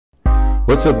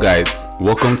What's up guys,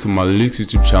 welcome to MaloLeak's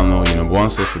YouTube channel, your number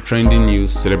one source for trending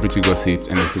news, celebrity gossip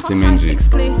and entertainment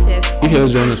gist. If you're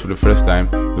joining us for the first time,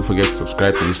 don't forget to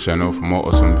subscribe to this channel for more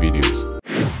awesome videos.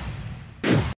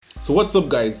 So what's up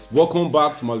guys, welcome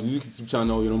back to MaloLeak's YouTube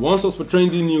channel, your number one source for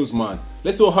trending news, man.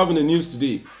 Let's see what happened in the news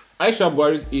today. Aisha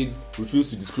Buhari's aide refused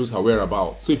to disclose her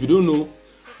whereabouts. So if you don't know,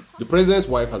 the president's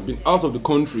wife has been out of the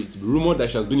country. It's been rumored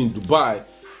that she has been in Dubai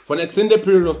for an extended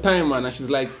period of time, man, and she's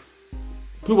like,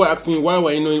 people are asking why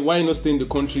you not staying in the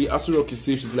country. Aso Rock is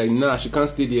safe. She's like, nah, she can't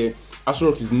stay there. Aso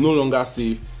Rock is no longer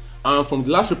safe. And from the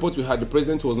last report we had, the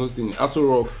president was not staying in Aso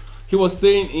Rock. He was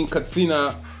staying in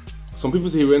Katsina. Some people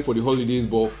say he went for the holidays,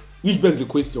 but which begs the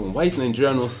question, why is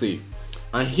Nigeria not safe?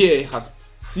 And here, has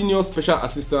senior special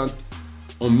assistant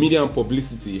on Media and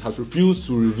Publicity has refused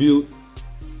to reveal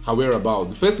her whereabouts.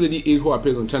 The first lady aide who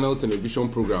appeared on channel television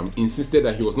program insisted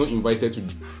that he was not invited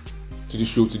to the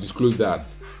show to disclose that.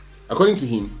 According to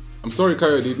him, I'm sorry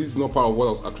Kayode, this is not part of what I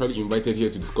was actually invited here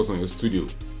to discuss on your studio.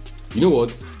 You know what?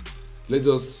 Let's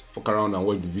just fuck around and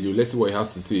watch the video. Let's see what he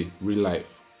has to say, real life.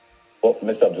 Well,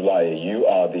 Mr. Abdullahi, you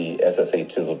are the SSA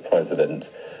to the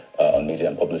President on Media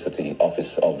and Publicity,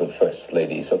 Office of the First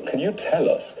Lady. So can you tell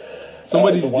us,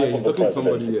 somebody's the wife there, he's of the talking to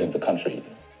somebody president there. in the country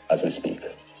as we speak?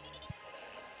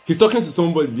 He's talking to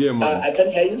somebody there, man. I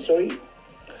can't hear you, sorry.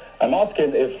 I'm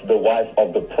asking if the wife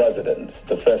of the president,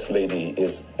 the first lady,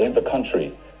 is in the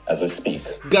country as we speak.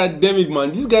 God damn it,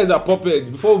 man. These guys are puppets.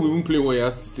 Before we even play what he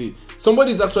has to say,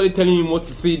 somebody's actually telling him what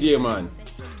to say there, man.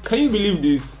 Can you believe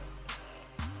this?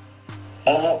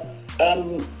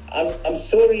 I'm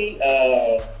sorry,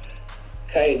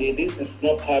 Kaide, this is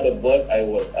not part of what I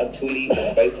was actually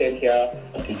invited here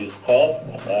to discuss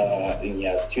in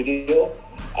your studio.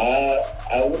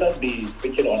 I wouldn't be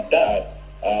speaking on that.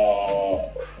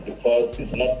 Because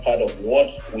it's not part of what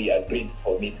we agreed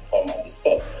for me to come and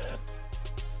discuss.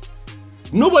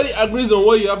 Nobody agrees on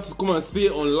what you have to come and say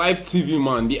on live TV,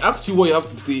 man. They ask you what you have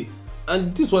to say,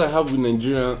 and this is what I have with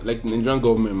Nigerian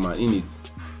government, man. In it,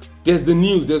 there's the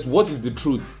news. There's what is the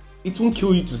truth. It won't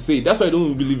kill you to say. That's why I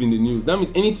don't believe in the news. That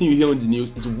means anything you hear on the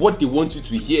news is what they want you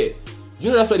to hear. You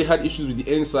know, that's why they had issues with the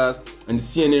NSAS and the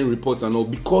CNN reports and all,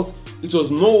 because it was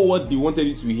not what they wanted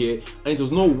you to hear, and it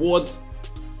was not what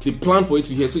they planned for it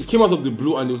to hear. So it came out of the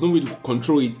blue and there was no way to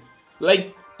control it.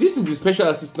 Like, this is the special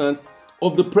assistant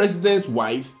of the president's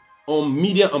wife on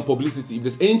Media and Publicity. If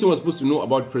there's anything we're supposed to know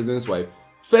about the president's wife,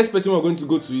 first person we're going to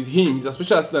go to is him. He's a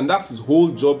special assistant. That's his whole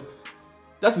job.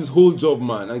 That's his whole job,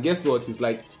 man. And guess what? He's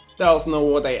like, that was not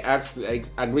what I asked. I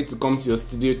agreed to come to your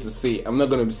studio to say. I'm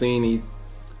not going to be saying it.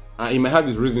 He might have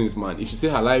his reasons, man. If she say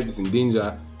her life is in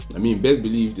danger, I mean, best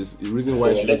believe this is the reason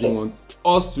why she doesn't want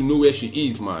us to know where she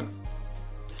is, man.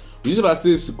 We just about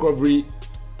safe recovery.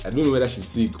 I don't know whether she's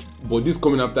sick, but this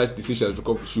coming after they say she has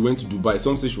recovered. She went to Dubai.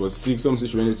 Some say she was sick, some say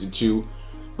she went to chill.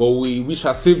 But we wish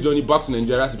her safe journey back to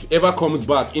Nigeria. If she ever comes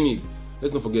back in it,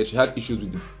 let's not forget she had issues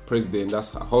with the president. That's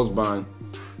her husband,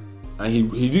 and he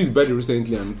did his birthday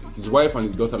recently, and his wife and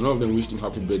his daughter, none of them wished him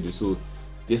happy birthday. So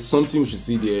there's something we should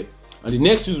see there. And the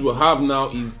next news we'll have now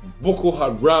is Boko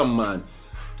Haram, man.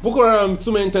 Boko Haram.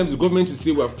 So many times the government will say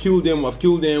we have killed them,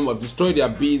 we've destroyed their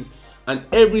base. And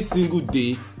every single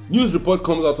day, news report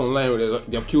comes out online where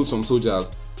they have killed some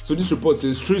soldiers. So this report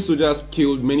says 3 soldiers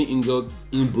killed, many injured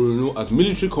in Borno as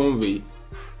military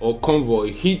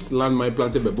convoy hits landmine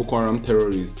planted by Boko Haram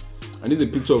terrorists. And this is a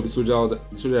picture of the soldier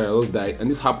that just died. And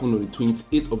this happened on the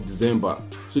 28th of December.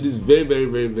 So this is very, very,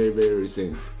 very, very, very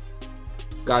recent.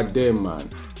 God damn, man.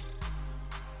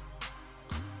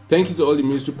 Thank you to all the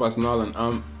military personnel and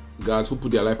armed guards who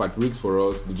put their life at risk for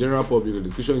us. The general public, the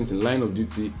education is in line of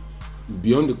duty. Is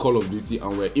beyond the call of duty,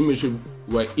 and we're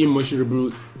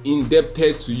immeasurably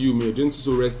indebted to you. May your gentle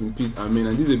soul rest in peace, amen.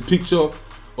 And this is a picture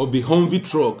of the Humvee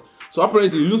truck. So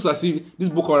apparently it looks as if these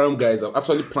Boko Haram guys have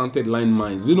actually planted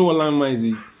landmines. If you know what landmines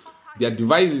is, they are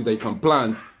devices that you can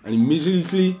plant and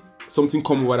immediately something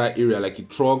comes over that area, like a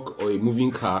truck or a moving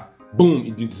car, boom,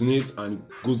 it detonates and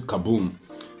it goes kaboom.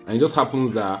 And it just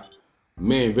happens that,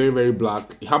 man, very, very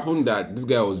black. It happened that this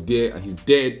guy was there and he's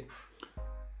dead.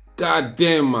 God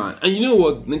damn, man. And you know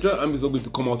what? Nigerian army is not going to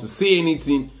come out to say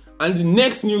anything. And the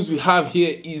next news we have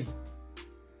here is,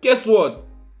 guess what?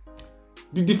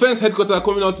 The defense headquarters are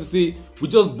coming out to say, we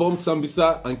just bombed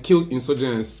Sambisa and killed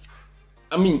insurgents.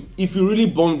 I mean, if you really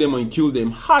bomb them and kill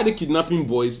them, how are they kidnapping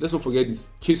boys? Let's not forget this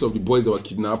case of the boys that were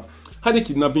kidnapped. How are they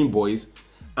kidnapping boys?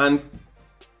 And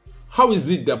how is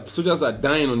it that soldiers are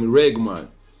dying on the reg, man?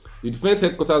 The defense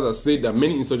headquarters have said that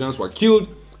many insurgents were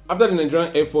killed after the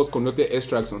Nigerian Air Force conducted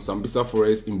airstrikes on Sambisa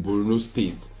Forest in Borno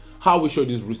State. How are we sure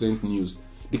this recent news?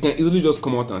 They can easily just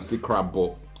come out and say crap,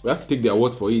 but we have to take their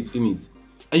word for it, innit?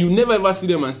 And you never ever see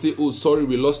them and say, oh, sorry,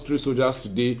 we lost 3 soldiers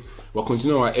today, we're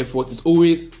continuing our effort. It's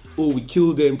always, oh, we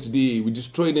killed them today, we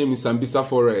destroyed them in Sambisa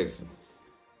Forest.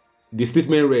 The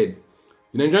statement read,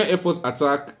 the Nigerian Air Force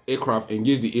attack aircraft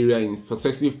engaged the area in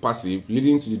successive passive,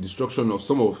 leading to the destruction of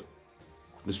some of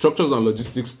the structures and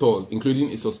logistics stores,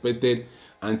 including a suspected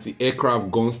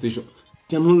anti-aircraft gun station.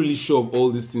 They're not really sure of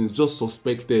all these things, just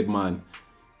suspected, man.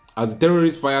 As the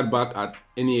terrorists fired back at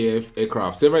NAF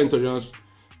aircraft, several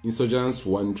insurgents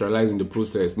were neutralized in the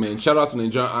process. Man, shout out to the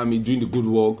Nigerian army doing the good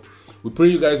work. We pray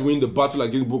you guys win the battle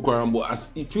against Boko Haram, but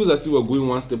as it feels as if we're going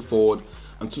 1 step forward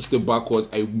and 2 steps backwards.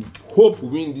 I hope we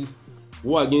win this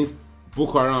war against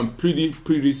Boko Haram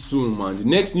pretty soon, man. The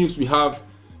next news we have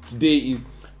today is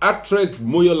actress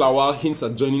Moyo Lawal hints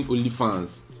at joining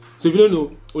OnlyFans. So if you don't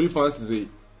know, OnlyFans is a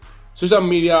social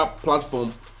media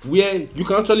platform where you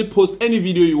can actually post any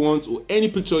video you want or any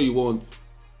picture you want,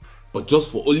 but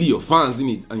just for only your fans in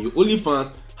it. And your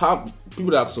OnlyFans have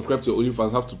people that have subscribed to your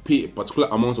OnlyFans have to pay a particular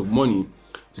amount of money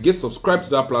to get subscribed to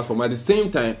that platform. At the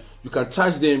same time, you can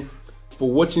charge them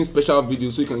for watching special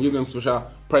videos, so you can give them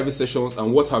special private sessions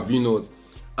and what have you not.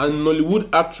 And Nollywood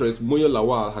actress Moyo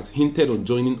Lawal has hinted on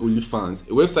joining OnlyFans,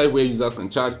 a website where users can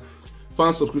charge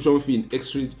fan subscription fee in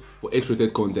exchange for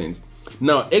X-rated content.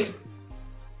 Now,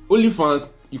 OnlyFans,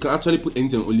 you can actually put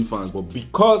anything on OnlyFans, but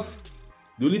because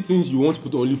the only things you want to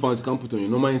put on OnlyFans, you can't put on your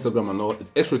normal Instagram and all,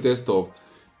 it's X-rated stuff.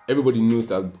 Everybody knows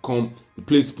that become the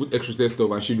place to put X-rated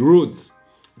stuff. And she wrote,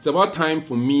 it's about time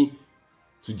for me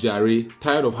to jare,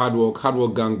 tired of hard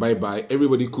work gang, bye-bye.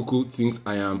 Everybody cuckoo thinks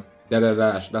I am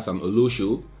that's an Olo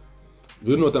show. If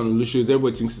you don't know what an Olo show is,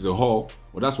 everybody thinks it's a whore,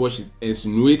 but that's what she's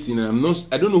insinuating. And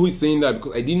I don't know who is saying that,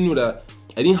 because I didn't know that,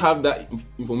 I didn't have that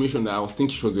information that I was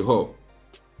thinking she was a whore.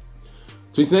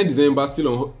 29 December,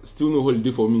 still no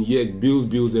holiday for me. Yeah,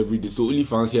 bills every day. So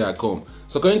OnlyFans, here I come.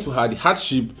 So according to her, the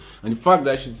hardship and the fact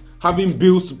that she's having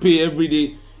bills to pay every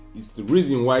day is the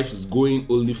reason why she's going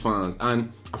OnlyFans.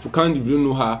 And African, if you don't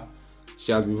know her,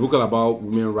 she has been vocal about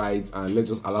women's rights and let's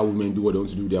just allow women do what they want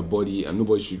to do with their body, and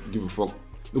nobody should give a fuck.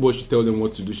 Nobody should tell them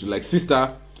what to do. She's like,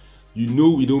 sister, you know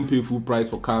we don't pay full price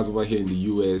for cars over here in the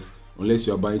US unless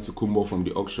you are buying Tukumbo from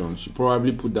the auction. She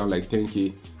probably put down like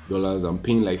 $10K and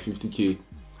paying like $50K,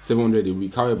 $700 a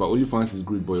week. However, OnlyFans is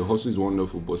great, but your hustle is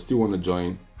wonderful, but still want to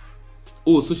join.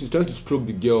 Oh, so she's trying to stroke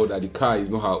the girl that the car is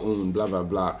not her own, blah blah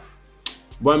blah.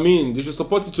 But I mean, they should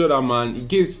support each other, man. In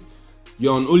case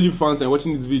you're on OnlyFans and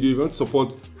watching this video, if you want to support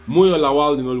Moyo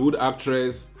Lawal, the Nollywood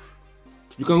actress,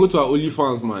 you can go to her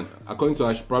OnlyFans, man. According to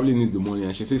her, she probably needs the money,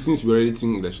 and she says since we already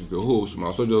think that she's a hoe, she might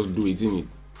as well just do it in it.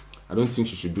 I don't think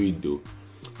she should do it though.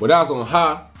 But that's on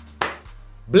her.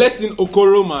 Blesisng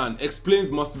Okoro, man, explains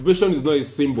masturbation is not a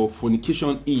sin, but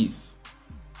fornication is.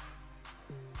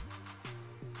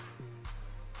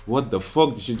 What the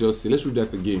fuck did she just say? Let's read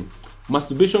that again.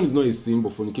 Masturbation is not a sin,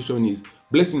 but fornication is.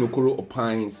 Blesisng Okoro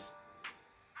opines.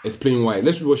 Explain why.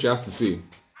 Let's read what she has to say.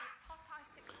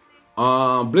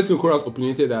 Blesisng Okoro has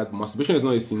opinionated that masturbation is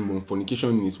not a sin, but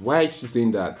fornication is. Why is she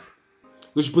saying that?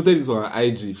 So she posted this on her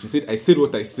IG. She said, I said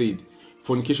what I said.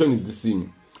 Fornication is the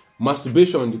sin.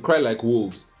 Masturbation, they cry like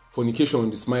wolves. Fornication,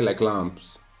 they smile like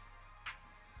lambs.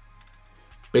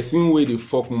 Person where they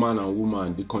fuck man and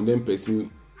woman, they condemn person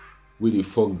where they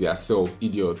fuck their self,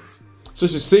 idiots. So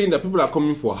she's saying that people that are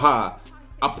coming for her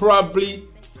are probably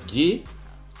gay,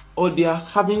 or they are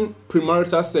having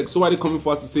premarital sex. So why are they coming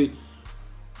for her to say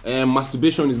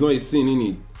masturbation is not a sin in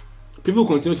it? People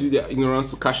continue to use their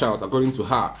ignorance to cash out, according to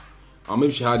her. Or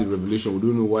maybe she had a revelation. We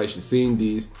don't know why she's saying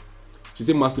this. She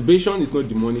said masturbation is not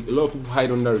demonic. A lot of people hide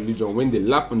under religion when they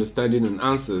lack understanding and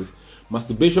answers.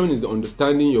 Masturbation is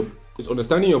understanding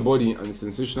your body and the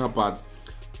sensational parts.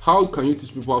 How can you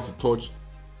teach people how to touch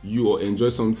you or enjoy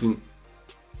something,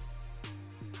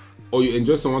 or you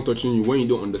enjoy someone touching you when you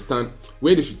don't understand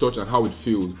where they should touch and how it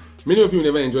feels? Many of you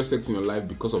never enjoy sex in your life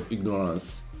because of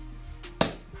ignorance.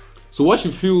 So what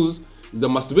she feels is that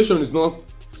masturbation is not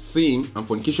sin and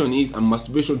fornication is, and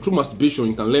through masturbation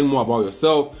you can learn more about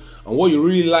yourself and what you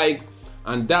really like,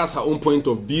 and that's her own point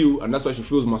of view, and that's why she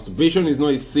feels masturbation is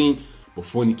not a sin but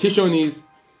fornication is,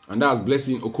 and that's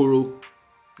Blesisng Okoro.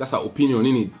 That's her opinion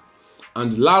in it.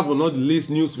 And last but not the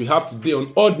least news we have today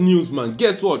on Odd News, man.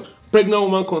 Guess what? Pregnant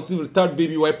woman conceived a third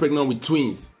baby while pregnant with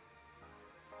twins.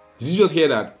 Did you just hear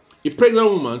that? A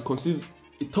pregnant woman conceived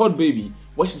a third baby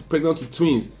while she's pregnant with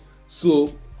twins.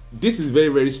 So this is very,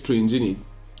 very strange, isn't it?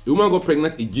 A woman got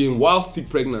pregnant again while still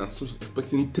pregnant, so she's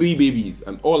expecting 3 babies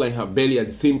and all in her belly at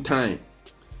the same time.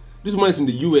 This woman is in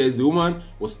the US. The woman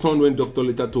was stunned when doctor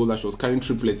later told her she was carrying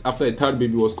triplets after a third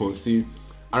baby was conceived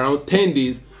around 10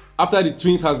 days after the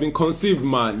twins has been conceived,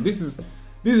 man. This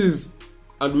is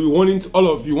And we warning to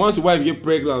all of you, once your wife get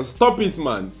pregnant, stop it,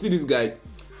 man. See this guy.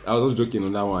 I was just joking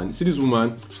on that one. See this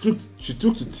woman, she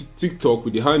took to TikTok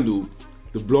with the handle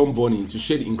The Blonde Bunny to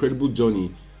share the incredible journey,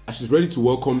 and she's ready to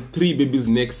welcome 3 babies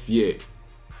next year.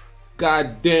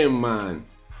 God damn, man.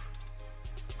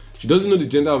 She doesn't know the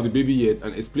gender of the baby yet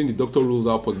and explained the doctor rules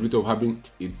out possibility of having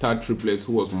a third triplet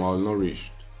who was malnourished.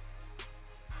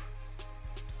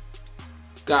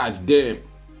 God damn.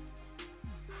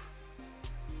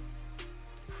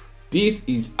 This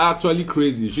is actually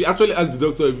crazy. She actually asked the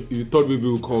doctor if the third baby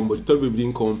will come, but the third baby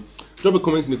didn't come. Drop a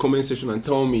comment in the comment section and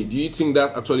tell me, do you think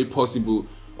that's actually possible?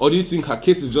 Or do you think her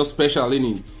case is just special,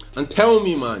 innit? And tell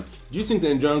me, man, do you think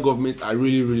the Nigerian government are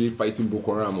really fighting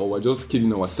Boko Haram, or we're just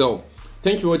kidding ourselves?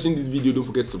 Thank you for watching this video. Don't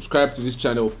forget to subscribe to this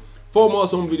channel for more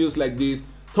videos like this.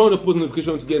 Turn on the post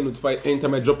notification to get notified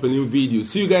anytime I drop a new video.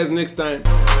 See you guys next time.